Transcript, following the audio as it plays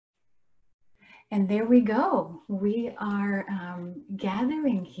And there we go. We are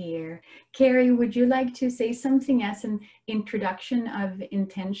gathering here. Carrie, would you like to say something as an introduction of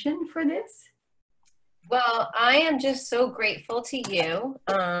intention for this? Well, I am just so grateful to you.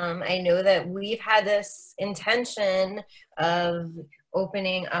 I know that we've had this intention of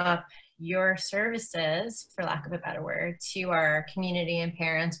opening up your services, for lack of a better word, to our community and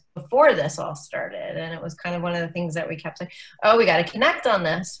parents before this all started. And it was kind of one of the things that we kept saying, oh, we got to connect on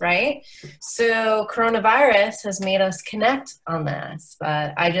this, right? So coronavirus has made us connect on this.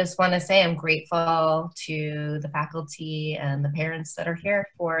 But I just want to say I'm grateful to the faculty and the parents that are here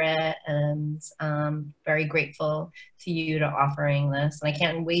for it. And very grateful to you to offering this. And I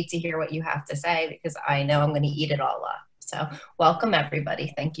can't wait to hear what you have to say, because I know I'm going to eat it all up. So welcome,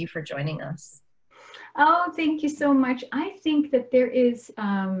 everybody. Thank you for joining us. Oh, thank you so much. I think that there is,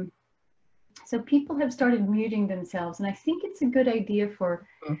 so people have started muting themselves, and I think it's a good idea for,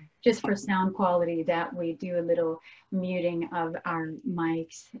 just for sound quality, that we do a little muting of our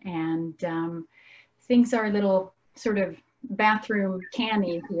mics. And things are a little sort of bathroom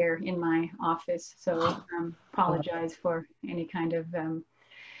canny here in my office. So apologize for any kind of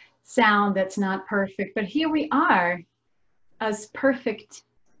sound that's not perfect. But here we are, as perfect,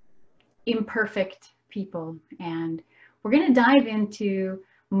 imperfect people. And we're going to dive into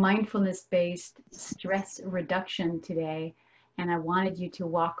mindfulness-based stress reduction today. And I wanted you to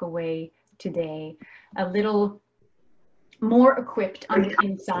walk away today a little more equipped on the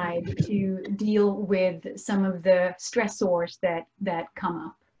inside to deal with some of the stressors that come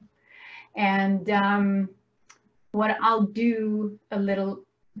up. And what I'll do a little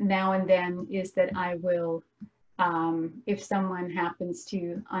now and then is that I will, if someone happens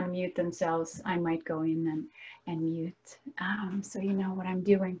to unmute themselves, I might go in and mute, so you know what I'm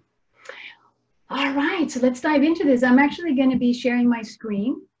doing. All right, so let's dive into this. I'm actually going to be sharing my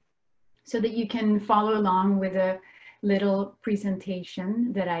screen so that you can follow along with a little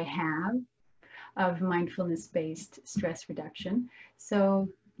presentation that I have of mindfulness-based stress reduction. So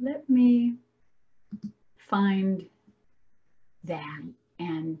let me find that,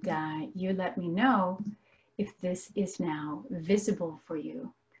 and you let me know if this is now visible for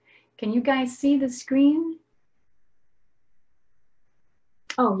you. Can you guys see the screen?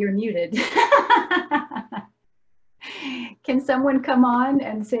 Oh, you're muted. Can someone come on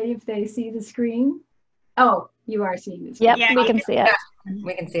and say if they see the screen? Oh, you are seeing the screen. Yep, we can see it.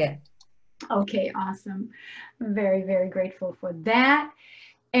 We can see it. Okay, awesome. I'm very, very grateful for that.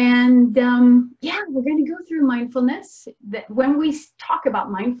 And yeah, we're going to go through mindfulness. That when we talk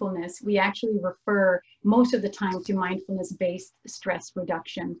about mindfulness, we actually refer most of the time to mindfulness-based stress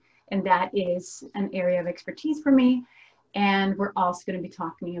reduction. And that is an area of expertise for me. And we're also going to be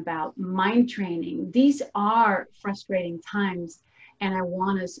talking about mind training. These are frustrating times, and I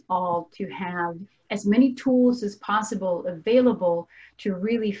want us all to have as many tools as possible available to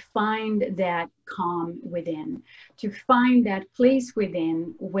really find that calm within, to find that place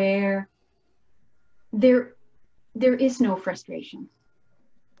within where there is no frustration.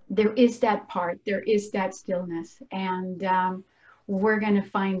 There is that part, there is that stillness, and we're going to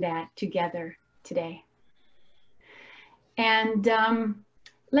find that together today. And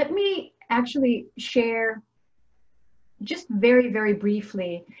let me actually share just very, very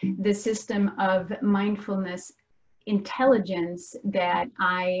briefly the system of mindfulness intelligence that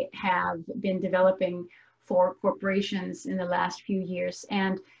I have been developing for corporations in the last few years.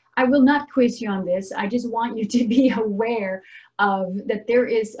 And I will not quiz you on this. I just want you to be aware of that there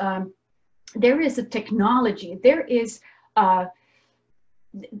is a technology, there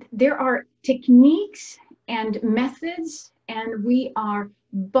are techniques and methods, and we are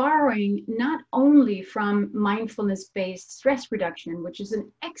borrowing not only from mindfulness-based stress reduction, which is an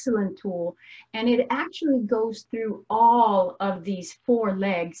excellent tool, and it actually goes through all of these 4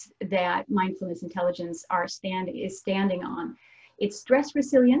 legs that mindfulness intelligence is standing on. It's stress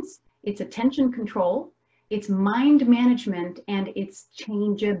resilience, it's attention control, it's mind management, and it's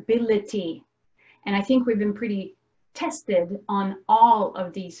changeability. And I think we've been pretty tested on all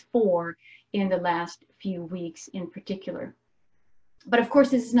of these 4 in the last few weeks in particular. But of course,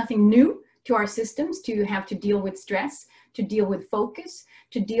 this is nothing new to our systems, to have to deal with stress, to deal with focus,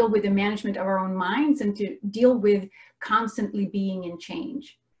 to deal with the management of our own minds, and to deal with constantly being in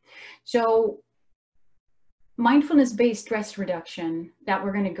change. So mindfulness-based stress reduction that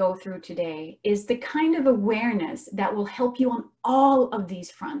we're going to go through today is the kind of awareness that will help you on all of these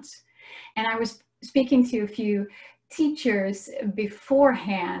fronts. And I was speaking to a few teachers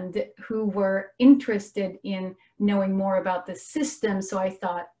beforehand who were interested in knowing more about the system. So I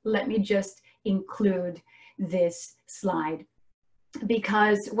thought, let me just include this slide.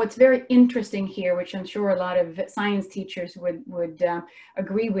 because what's very interesting here, which I'm sure a lot of science teachers would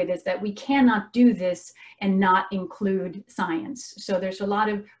agree with, is that we cannot do this and not include science. So there's a lot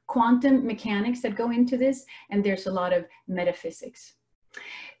of quantum mechanics that go into this, and there's a lot of metaphysics.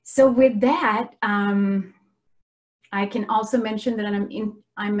 So with that, I can also mention that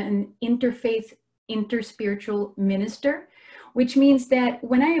I'm an interfaith, interspiritual minister, which means that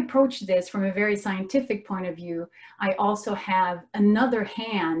when I approach this from a very scientific point of view, I also have another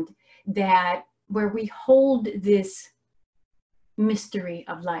hand where we hold this mystery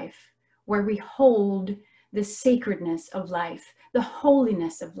of life, where we hold the sacredness of life, the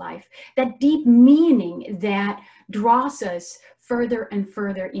holiness of life, that deep meaning that draws us further and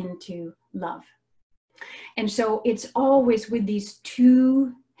further into love. And so it's always with these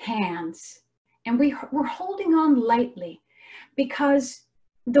two hands, and we're holding on lightly, because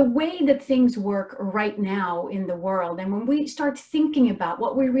the way that things work right now in the world, and when we start thinking about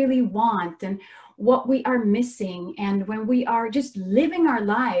what we really want and what we are missing, and when we are just living our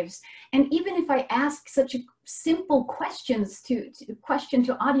lives, and even if I ask such a simple question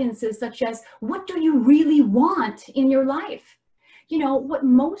to audiences such as, what do you really want in your life? You know, what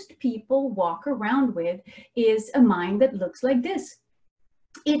most people walk around with is a mind that looks like this.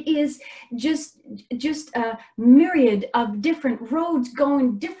 It is just a myriad of different roads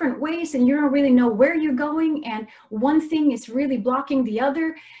going different ways, and you don't really know where you're going, and one thing is really blocking the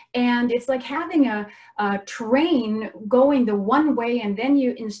other, and it's like having a train going the one way, and then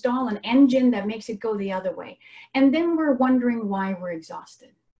you install an engine that makes it go the other way, and then we're wondering why we're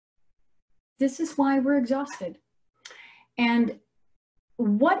exhausted. This is why we're exhausted. And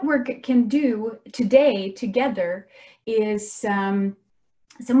what we can do today together is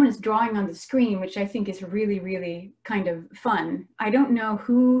someone is drawing on the screen, which I think is really, really kind of fun. I don't know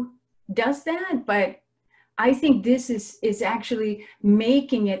who does that, but I think this is actually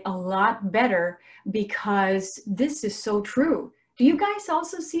making it a lot better, because this is so true. Do you guys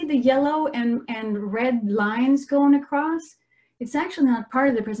also see the yellow and red lines going across? It's actually not part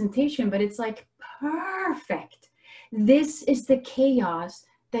of the presentation, but it's like perfect. This is the chaos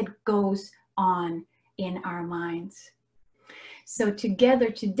that goes on in our minds. So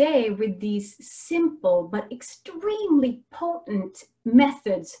together today, with these simple but extremely potent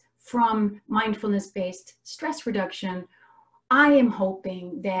methods from mindfulness-based stress reduction, I am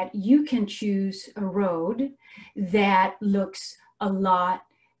hoping that you can choose a road that looks a lot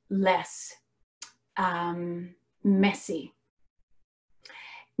less messy.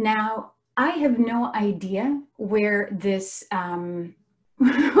 Now, I have no idea where this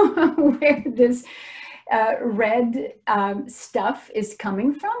red stuff is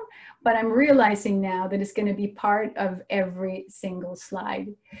coming from, but I'm realizing now that it's going to be part of every single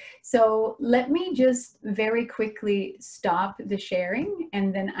slide. So let me just very quickly stop the sharing,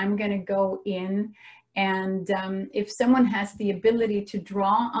 and then I'm going to go in, and if someone has the ability to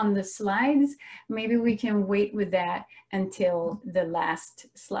draw on the slides, maybe we can wait with that until the last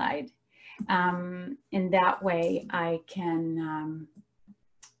slide. In that way I can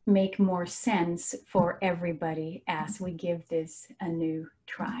make more sense for everybody as we give this a new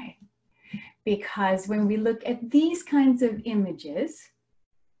try. Because when we look at these kinds of images,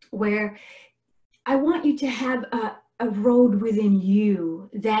 where I want you to have a road within you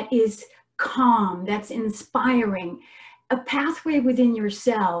that is calm, that's inspiring, a pathway within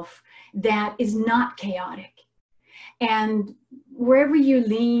yourself that is not chaotic. And wherever you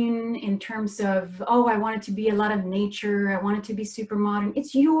lean in terms of, oh, I want it to be a lot of nature, I want it to be super modern,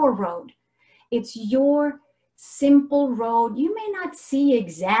 it's your road. It's your simple road. You may not see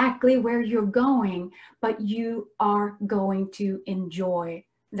exactly where you're going, but you are going to enjoy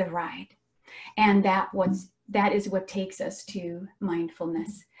the ride. And that is what takes us to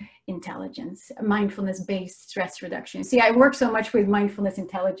mindfulness intelligence, mindfulness-based stress reduction. See, I work so much with mindfulness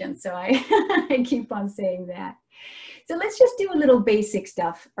intelligence, so I keep on saying that. So let's just do a little basic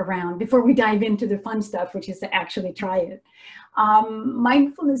stuff around before we dive into the fun stuff, which is to actually try it.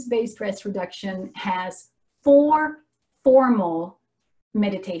 Mindfulness-based stress reduction has 4 formal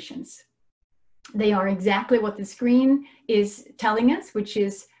meditations. They are exactly what the screen is telling us, which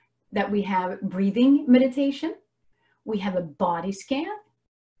is that we have breathing meditation, we have a body scan,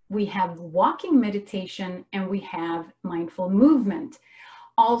 we have walking meditation, and we have mindful movement,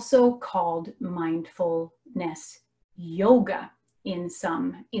 also called mindfulness yoga in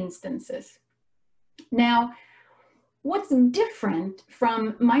some instances. Now, what's different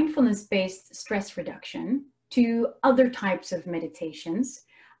from mindfulness-based stress reduction to other types of meditations?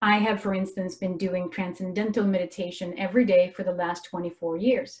 I have, for instance, been doing transcendental meditation every day for the last 24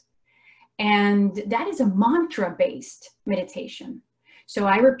 years. And that is a mantra-based meditation. So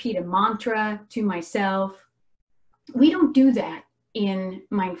I repeat a mantra to myself. We don't do that in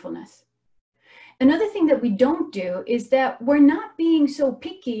mindfulness. Another thing that we don't do is that we're not being so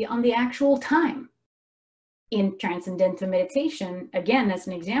picky on the actual time. In transcendental meditation, again, as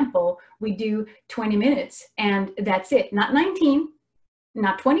an example, we do 20 minutes and that's it. Not 19,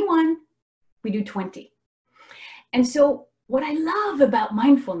 not 21, we do 20. And so what I love about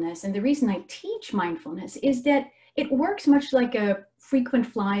mindfulness, and the reason I teach mindfulness, is that it works much like a frequent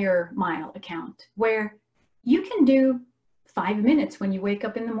flyer mile account, where you can do 5 minutes when you wake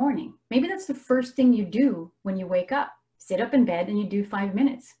up in the morning. Maybe that's the first thing you do when you wake up. Sit up in bed and you do 5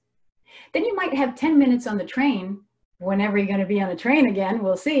 minutes. Then you might have 10 minutes on the train, whenever you're going to be on a train again,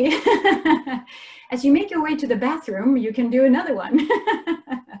 we'll see. As you make your way to the bathroom, you can do another one.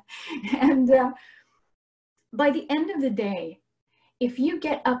 And by the end of the day, if you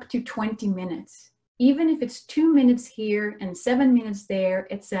get up to 20 minutes, even if it's 2 minutes here and 7 minutes there,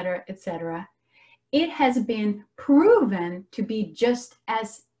 etc., etc., it has been proven to be just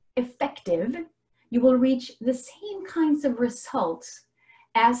as effective. You will reach the same kinds of results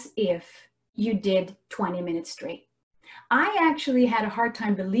as if you did 20 minutes straight. I actually had a hard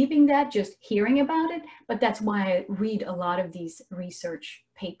time believing that, just hearing about it, but that's why I read a lot of these research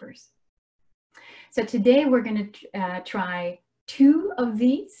papers. So today we're going to try 2 of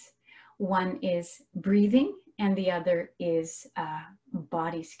these. One is breathing and the other is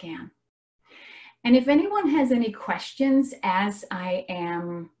body scan. And if anyone has any questions as I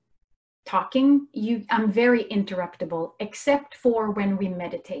am talking, I'm very interruptible, except for when we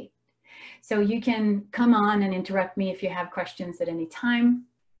meditate. So you can come on and interrupt me if you have questions at any time.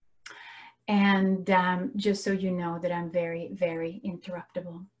 And just so you know that I'm very, very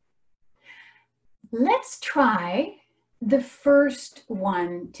interruptible. Let's try the first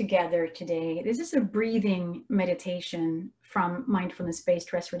one together today. This is a breathing meditation from Mindfulness Based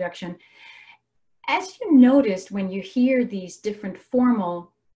Stress Reduction. As you noticed when you hear these different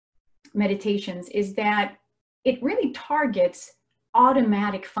formal meditations, is that it really targets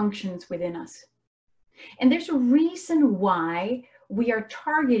automatic functions within us. And there's a reason why we are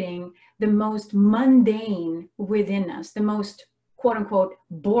targeting the most mundane within us, the most quote unquote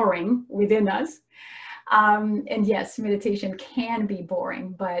boring within us. And yes, meditation can be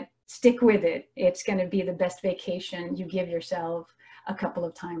boring, but stick with it. It's going to be the best vacation you give yourself a couple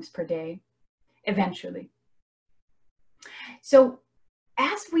of times per day, eventually. So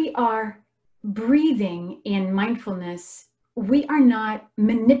as we are breathing in mindfulness, we are not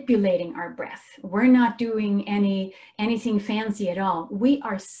manipulating our breath. We're not doing anything fancy at all. We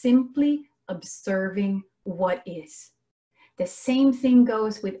are simply observing what is. The same thing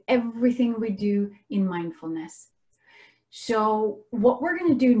goes with everything we do in mindfulness. So what we're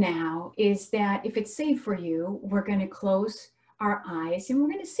going to do now is that, if it's safe for you, we're going to close our eyes and we're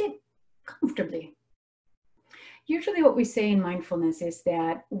going to sit comfortably. Usually what we say in mindfulness is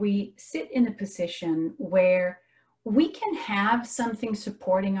that we sit in a position where we can have something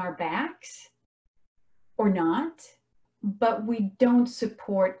supporting our backs or not, but we don't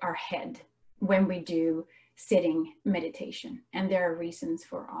support our head when we do sitting meditation. And there are reasons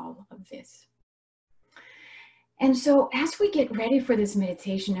for all of this. And so as we get ready for this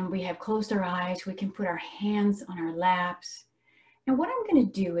meditation and we have closed our eyes, we can put our hands on our laps. And what I'm going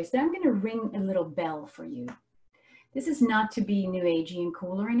to do is that I'm going to ring a little bell for you. This is not to be new agey and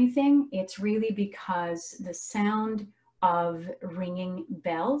cool or anything. It's really because the sound of ringing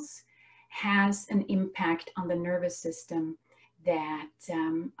bells has an impact on the nervous system that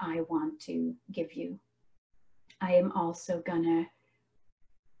I want to give you. I am also gonna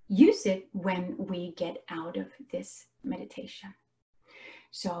use it when we get out of this meditation.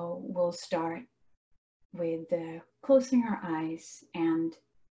 So we'll start with closing our eyes and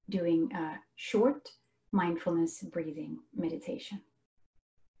doing a short mindfulness breathing meditation.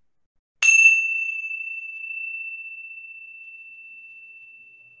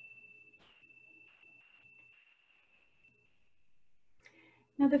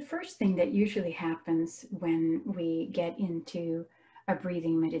 Now, the first thing that usually happens when we get into a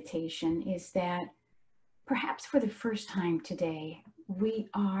breathing meditation is that perhaps for the first time today, we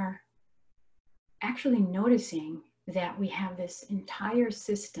are actually noticing that we have this entire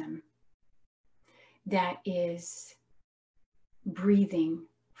system that is breathing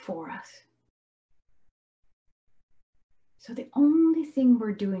for us. So the only thing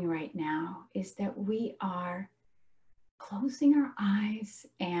we're doing right now is that we are closing our eyes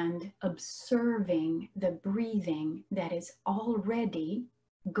and observing the breathing that is already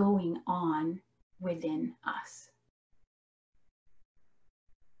going on within us.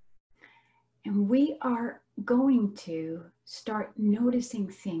 And we are going to start noticing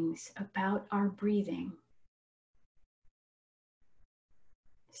things about our breathing,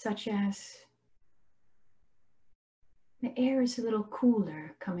 such as the air is a little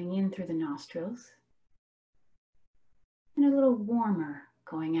cooler coming in through the nostrils and a little warmer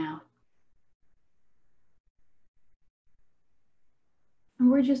going out. And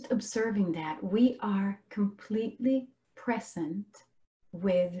we're just observing that. We are completely present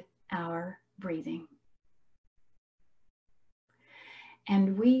with our breathing.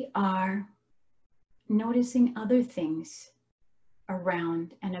 And we are noticing other things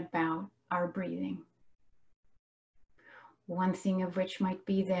around and about our breathing. One thing of which might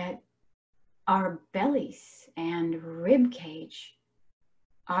be that our bellies and rib cage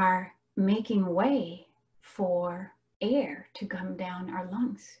are making way for air to come down our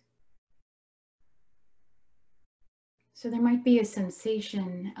lungs. So there might be a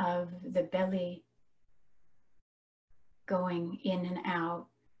sensation of the belly going in and out,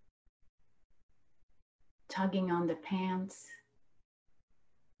 tugging on the pants.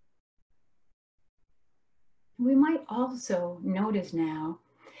 We might also notice now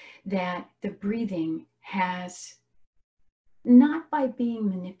that the breathing has, not by being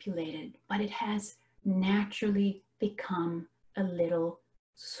manipulated, but it has naturally become a little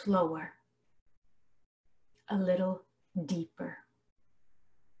slower, a little deeper.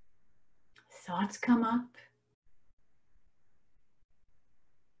 Thoughts come up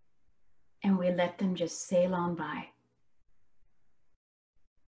and we let them just sail on by.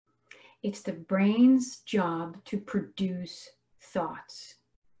 It's the brain's job to produce thoughts.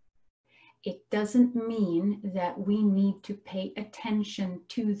 It doesn't mean that we need to pay attention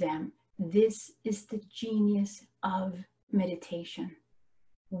to them. This is the genius of meditation.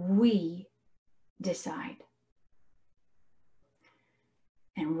 We decide.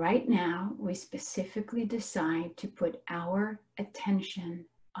 And right now, we specifically decide to put our attention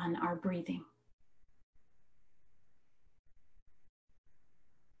on our breathing.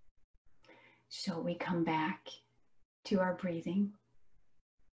 So we come back to our breathing.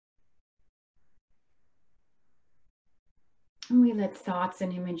 And we let thoughts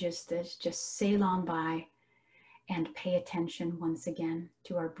and images that just sail on by and pay attention once again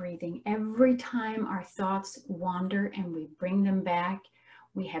to our breathing. Every time our thoughts wander and we bring them back,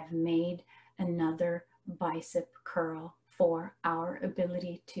 we have made another bicep curl for our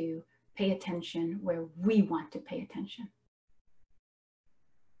ability to pay attention where we want to pay attention.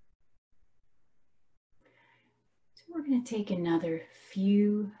 So we're going to take another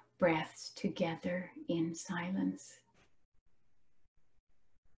few breaths together in silence,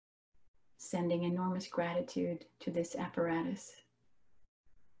 sending enormous gratitude to this apparatus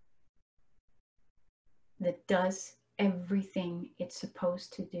that does everything it's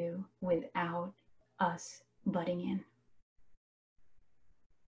supposed to do without us butting in.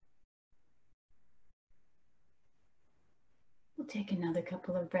 We'll take another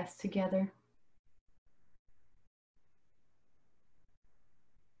couple of breaths together.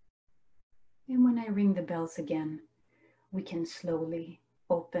 And when I ring the bells again, we can slowly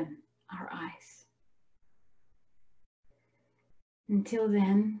open our eyes. Until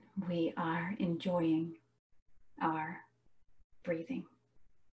then, we are enjoying our breathing.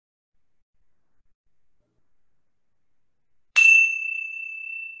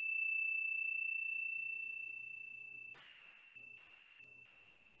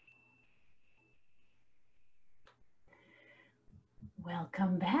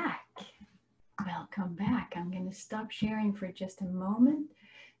 Welcome back. Welcome back. I'm going to stop sharing for just a moment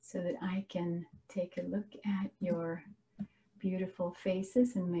so that I can take a look at your beautiful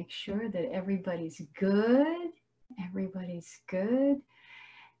faces and make sure that everybody's good. Everybody's good.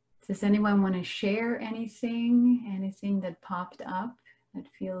 Does anyone want to share anything that popped up that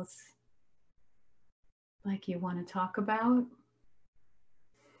feels like you want to talk about?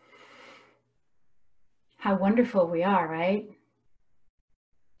 How wonderful we are, right?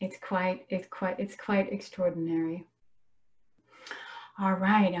 It's quite extraordinary. All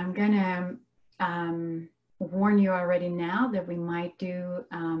right, I'm gonna warn you already now that we might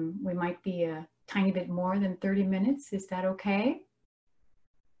be a tiny bit more than 30 minutes. Is that okay?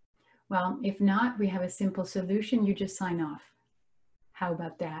 Well, if not, we have a simple solution. You just sign off. How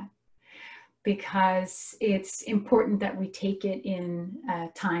about that? Because it's important that we take it in a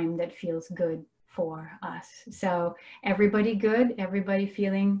time that feels good for us. So everybody good? Everybody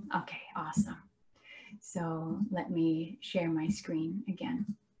feeling okay? Awesome. So let me share my screen again.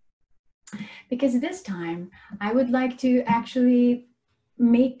 Because this time I would like to actually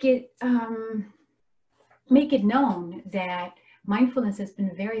make it known that Mindfulness has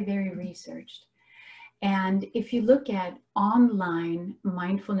been very, very researched. And if you look at online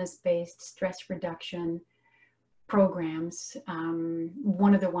mindfulness-based stress reduction programs,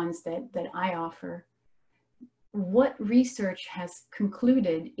 one of the ones that I offer, what research has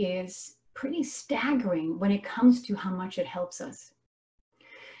concluded is pretty staggering when it comes to how much it helps us.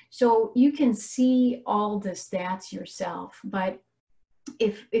 So you can see all the stats yourself, but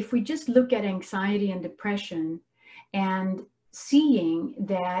if we just look at anxiety and depression and seeing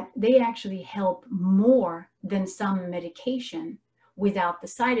that they actually help more than some medication without the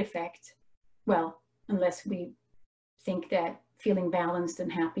side effect, well, unless we think that feeling balanced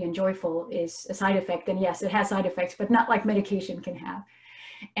and happy and joyful is a side effect, then yes, it has side effects, but not like medication can have.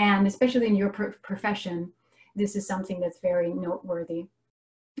 And especially in your profession, this is something that's very noteworthy.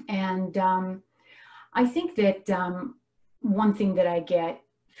 And I think that one thing that I get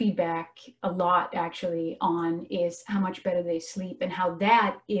feedback a lot actually on is how much better they sleep, and how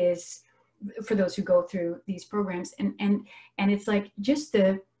that is for those who go through these programs. And it's like just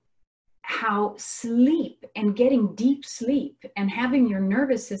how sleep and getting deep sleep and having your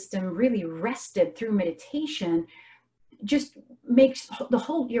nervous system really rested through meditation just makes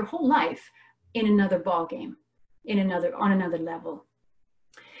your whole life in another ball game, on another level.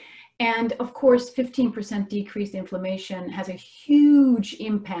 And of course, 15% decreased inflammation has a huge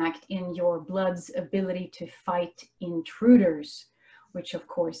impact in your blood's ability to fight intruders, which of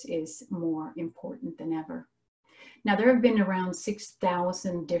course is more important than ever. Now, there have been around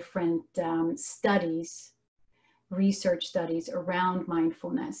 6,000 different studies, research studies around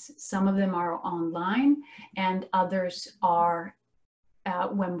mindfulness. Some of them are online and others are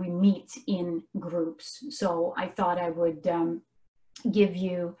when we meet in groups. So I thought I would give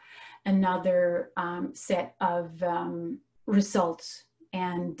you another set of results.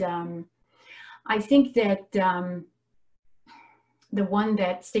 And I think that the one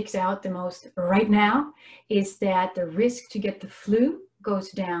that sticks out the most right now is that the risk to get the flu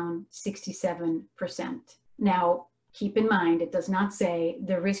goes down 67%. Now, keep in mind, it does not say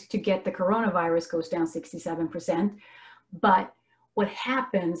the risk to get the coronavirus goes down 67%, but what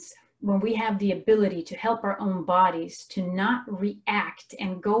happens when we have the ability to help our own bodies to not react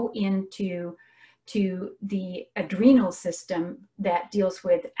and go into the adrenal system that deals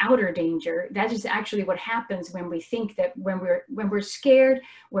with outer danger. That is actually what happens when we think that when we're scared,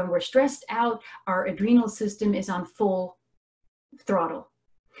 when we're stressed out, our adrenal system is on full throttle.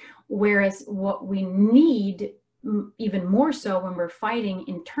 Whereas what we need even more so when we're fighting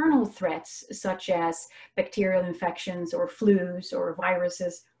internal threats such as bacterial infections or flus or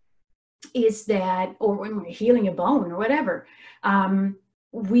viruses is that, or when we're healing a bone or whatever,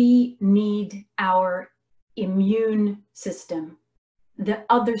 we need our immune system, the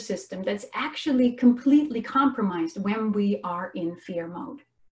other system that's actually completely compromised when we are in fear mode.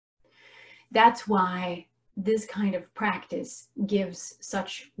 That's why this kind of practice gives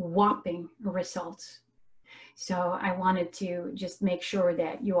such whopping results. So I wanted to just make sure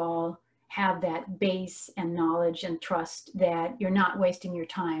that you all have that base and knowledge and trust that you're not wasting your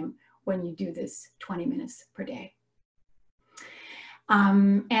time when you do this 20 minutes per day.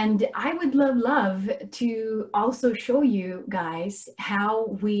 And I would love to also show you guys how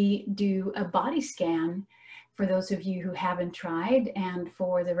we do a body scan for those of you who haven't tried, and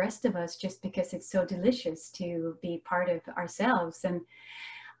for the rest of us, just because it's so delicious to be part of ourselves. And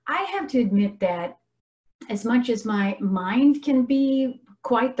I have to admit that as much as my mind can be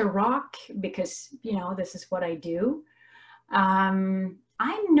quite the rock, because, you know, this is what I do,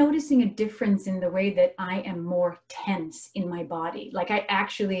 I'm noticing a difference in the way that I am more tense in my body. Like I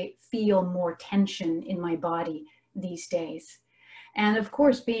actually feel more tension in my body these days. And of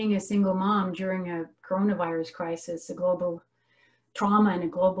course, being a single mom during a coronavirus crisis, a global trauma and a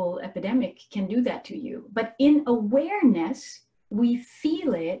global epidemic can do that to you. But in awareness, we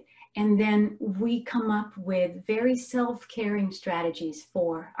feel it, and then we come up with very self-caring strategies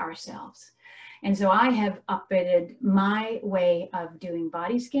for ourselves. And so I have updated my way of doing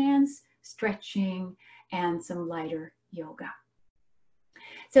body scans, stretching, and some lighter yoga.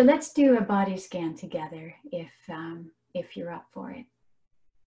 So let's do a body scan together if you're up for it.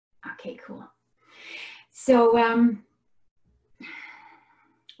 Okay, cool. So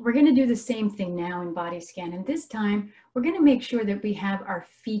we're going to do the same thing now in body scan. And this time, we're going to make sure that we have our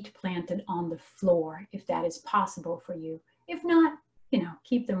feet planted on the floor, if that is possible for you. If not, you know,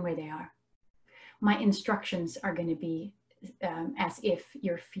 keep them where they are. My instructions are going to be as if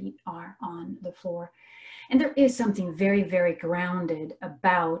your feet are on the floor. And there is something very, very grounded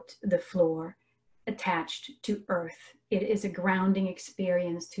about the floor attached to earth. It is a grounding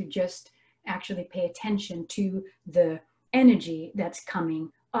experience to just actually pay attention to the energy that's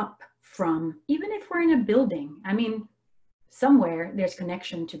coming up from, even if we're in a building, I mean, somewhere there's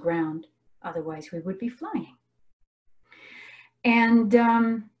connection to ground, otherwise we would be flying. And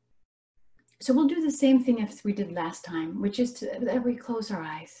so we'll do the same thing as we did last time, which is that we close our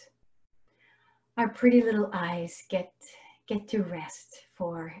eyes. Our pretty little eyes get to rest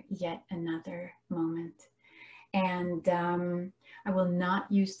for yet another moment. And I will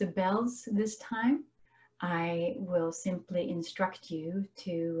not use the bells this time. I will simply instruct you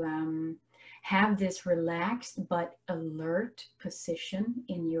to have this relaxed but alert position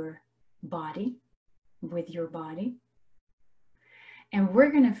in your body, with your body. And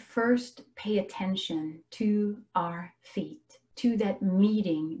we're going to first pay attention to our feet, to that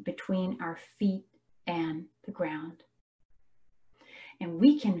meeting between our feet and the ground. And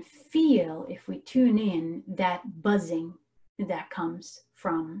we can feel, if we tune in, that buzzing that comes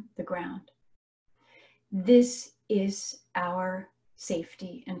from the ground. This is our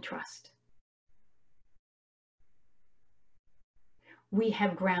safety and trust. We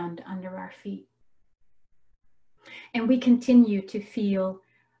have ground under our feet. And we continue to feel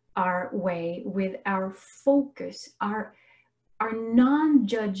our way with our focus, our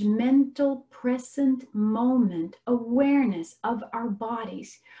non-judgmental present moment awareness of our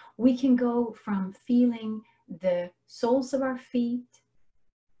bodies. We can go from feeling the soles of our feet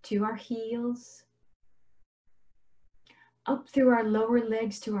to our heels, up through our lower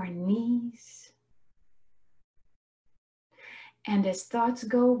legs to our knees. And as thoughts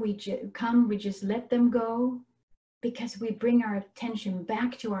go, we just let them go, because we bring our attention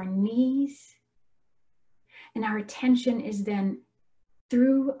back to our knees. And our attention is then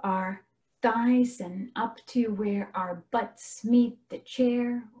through our thighs and up to where our butts meet the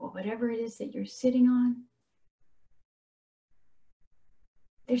chair or whatever it is that you're sitting on.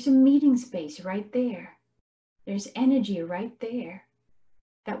 There's a meeting space right there. There's energy right there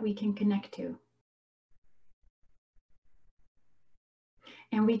that we can connect to.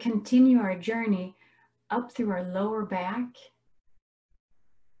 And we continue our journey up through our lower back,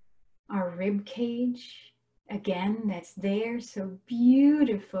 our rib cage, again, that's there so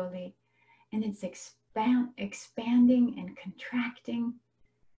beautifully, and it's expanding and contracting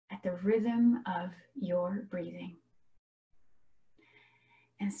at the rhythm of your breathing.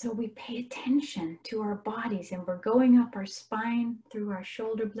 And so we pay attention to our bodies, and we're going up our spine, through our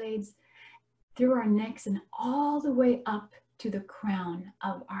shoulder blades, through our necks, and all the way up to the crown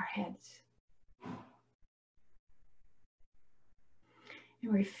of our heads.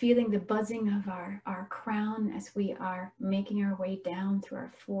 And we're feeling the buzzing of our crown as we are making our way down through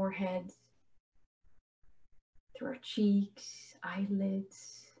our foreheads, through our cheeks,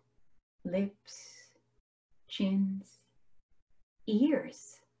 eyelids, lips, chins,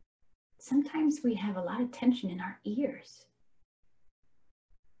 ears. Sometimes we have a lot of tension in our ears.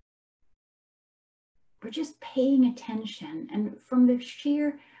 We're just paying attention, and from the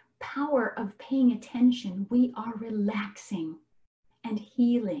sheer power of paying attention, we are relaxing and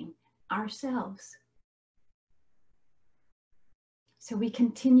healing ourselves. So we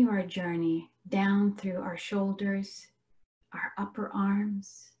continue our journey down through our shoulders, our upper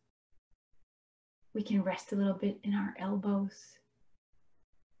arms. We can rest a little bit in our elbows,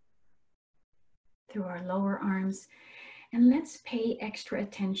 through our lower arms. And let's pay extra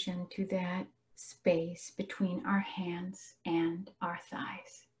attention to that space between our hands and our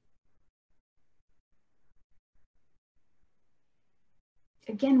thighs.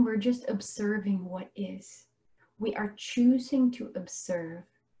 Again, we're just observing what is. We are choosing to observe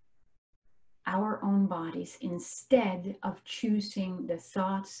our own bodies instead of choosing the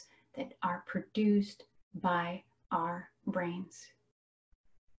thoughts that are produced by our brains.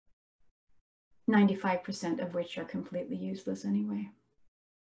 95% of which are completely useless anyway.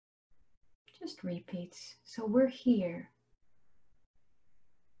 Just repeats. So we're here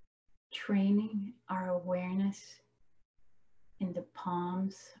training our awareness in the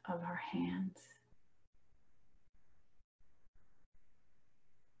palms of our hands.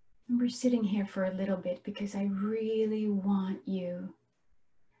 And we're sitting here for a little bit because I really want you,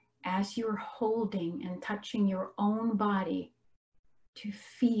 as you're holding and touching your own body, to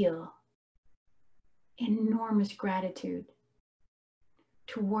feel enormous gratitude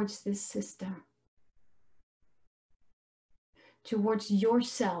towards this system, towards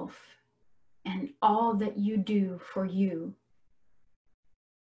yourself and all that you do for you.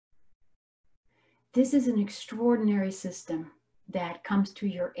 This is an extraordinary system that comes to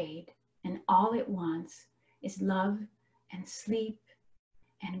your aid, and all it wants is love and sleep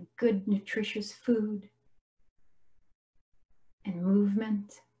and good nutritious food and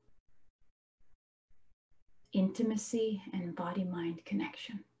movement intimacy and body-mind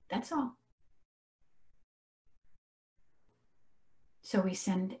connection. That's all. So we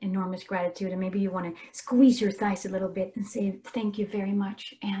send enormous gratitude, and maybe you want to squeeze your thighs a little bit and say, thank you very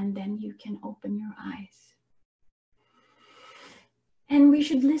much. And then you can open your eyes. And we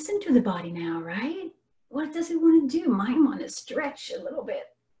should listen to the body now, right? What does it want to do? Mine want to stretch a little bit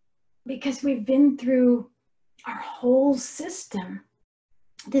because we've been through our whole system.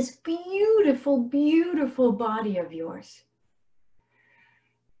 This beautiful, beautiful body of yours.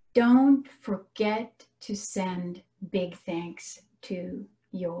 Don't forget to send big thanks to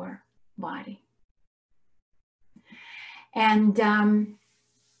your body. And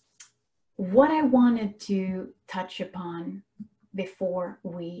what I wanted to touch upon before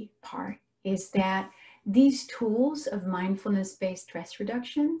we part is that these tools of mindfulness-based stress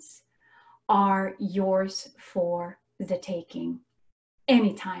reductions are yours for the taking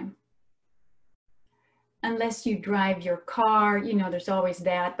anytime. Unless you drive your car, you know, there's always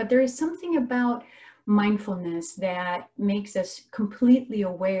that, but there is something about mindfulness that makes us completely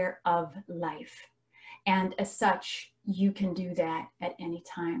aware of life. And as such, you can do that at any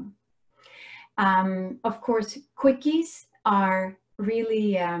time. Of course, quickies are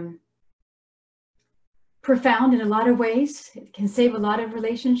really profound in a lot of ways. It can save a lot of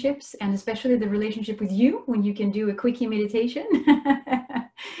relationships, and especially the relationship with you when you can do a quickie meditation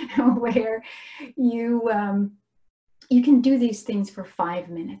where you can do these things for 5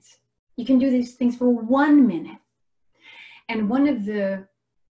 minutes. You can do these things for 1 minute. And one of the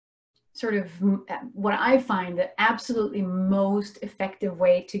sort of what I find the absolutely most effective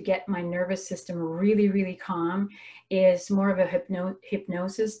way to get my nervous system really, really calm is more of a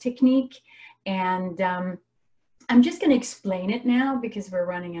hypnosis technique. And I'm just going to explain it now because we're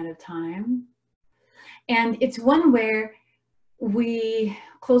running out of time. And it's one where we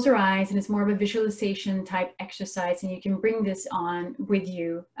close our eyes, and it's more of a visualization type exercise, and you can bring this on with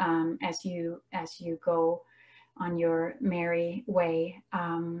you as you go on your merry way.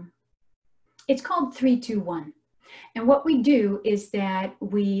 It's called 3-2-1. And what we do is that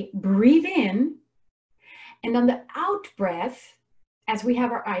we breathe in, and on the out breath, as we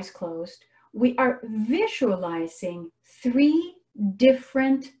have our eyes closed, we are visualizing 3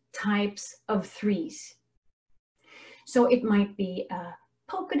 different types of 3s. So it might be a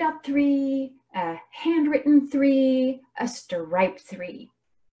polka dot 3, a handwritten 3, a striped 3.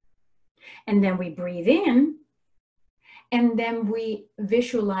 And then we breathe in, and then we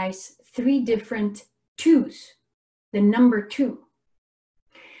visualize 3 different 2s, the number 2.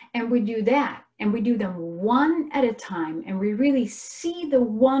 And we do that, and we do them one at a time, and we really see the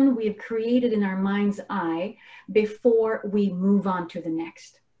one we have created in our mind's eye before we move on to the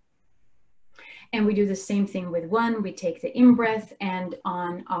next. And we do the same thing with 1. We take the in-breath, and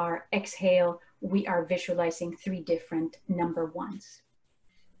on our exhale, we are visualizing 3 different number 1s.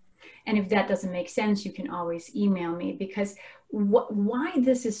 And if that doesn't make sense, you can always email me, because why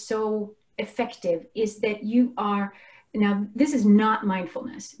this is so effective is that you are, now this is not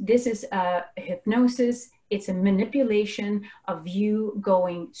mindfulness. This is a hypnosis. It's a manipulation of you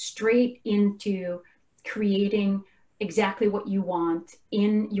going straight into creating exactly what you want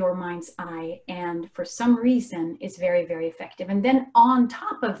in your mind's eye. And for some reason, it's very, very effective. And then on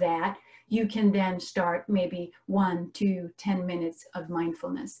top of that, you can then start maybe 1, 2, 10 minutes of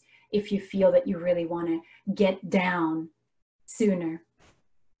mindfulness if you feel that you really want to get down sooner.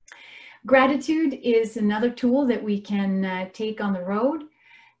 Gratitude is another tool that we can take on the road.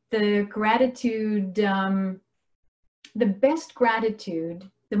 The gratitude, the best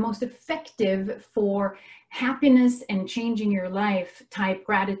gratitude, the most effective for happiness and changing your life type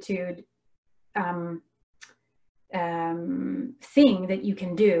gratitude thing that you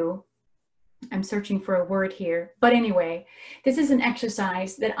can do. I'm searching for a word here, but anyway, this is an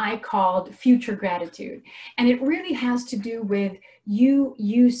exercise that I called future gratitude. And it really has to do with you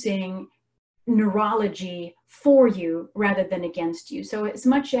using neurology for you rather than against you. So as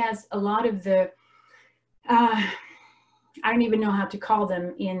much as a lot of the, I don't even know how to call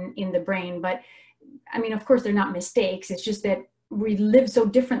them in the brain, but I mean, of course, they're not mistakes. It's just that we live so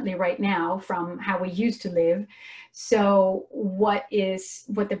differently right now from how we used to live. So what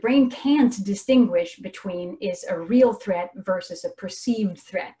the brain can't distinguish between is a real threat versus a perceived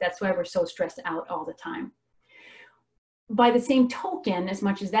threat. That's why we're so stressed out all the time. By the same token, as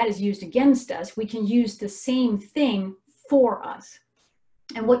much as that is used against us, we can use the same thing for us.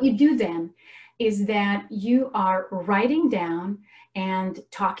 And what you do then is that you are writing down and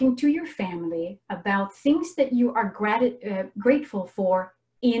talking to your family about things that you are grateful for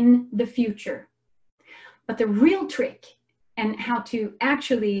in the future. But the real trick and how to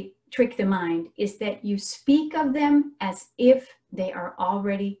actually trick the mind is that you speak of them as if they are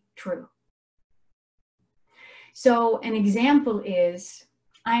already true. So an example is,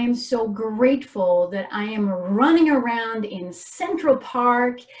 I am so grateful that I am running around in Central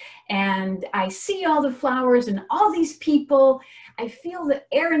Park and I see all the flowers and all these people. I feel the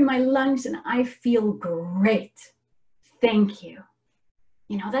air in my lungs and I feel great. Thank you.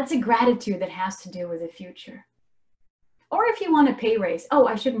 You know, that's a gratitude that has to do with the future. Or if you want a pay raise. Oh,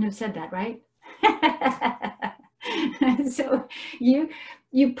 I shouldn't have said that, right? So you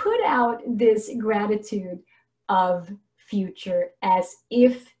put out this gratitude of future as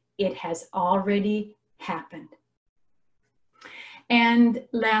if it has already happened. And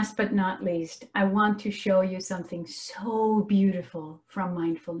last but not least, I want to show you something so beautiful from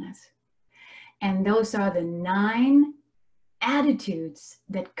mindfulness. And those are the 9 attitudes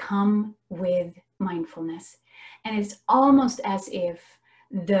that come with mindfulness. And it's almost as if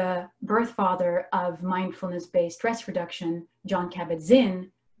the birth father of mindfulness-based stress reduction, Jon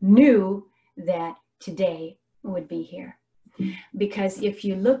Kabat-Zinn, knew that today would be here. Because if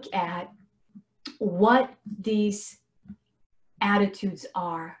you look at what these attitudes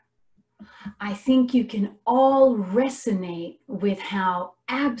are, I think you can all resonate with how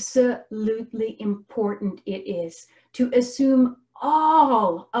absolutely important it is to assume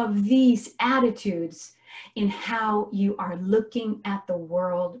all of these attitudes in how you are looking at the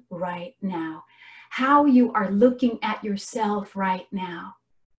world right now, how you are looking at yourself right now.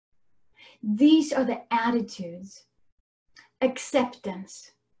 These are the attitudes: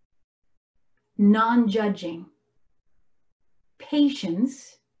 acceptance, non-judging,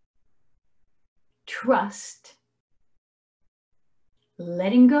 patience, trust,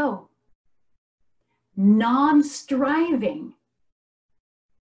 letting go, non-striving,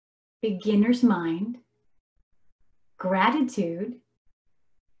 beginner's mind, gratitude,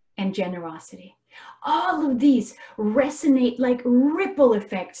 and generosity. All of these resonate like ripple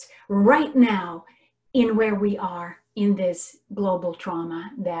effects right now in where we are in this global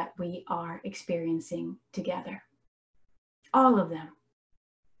trauma that we are experiencing together. All of them.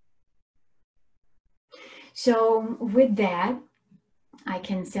 So with that, I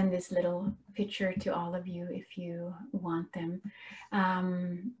can send this little picture to all of you if you want them.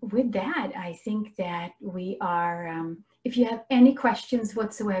 With that, I think that we are, if you have any questions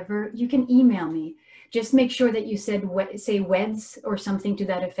whatsoever, you can email me. Just make sure that you say WEDS or something to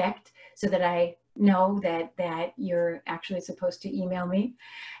that effect so that I know that you're actually supposed to email me.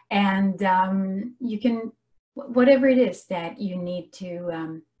 And you can, whatever it is that you need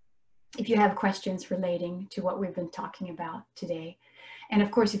to, if you have questions relating to what we've been talking about today. And of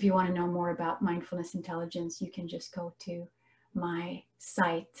course, if you want to know more about mindfulness intelligence, you can just go to my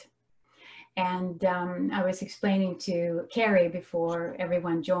site. And I was explaining to Carrie before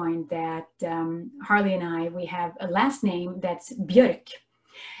everyone joined that Harley and I, we have a last name that's Björk.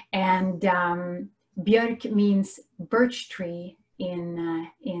 And Björk means birch tree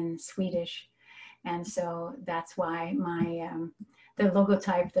in Swedish. And so that's why my the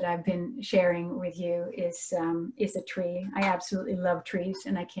logotype that I've been sharing with you is a tree. I absolutely love trees,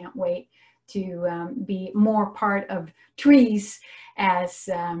 and I can't wait to be more part of trees as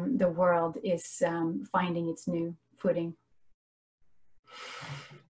the world is finding its new footing.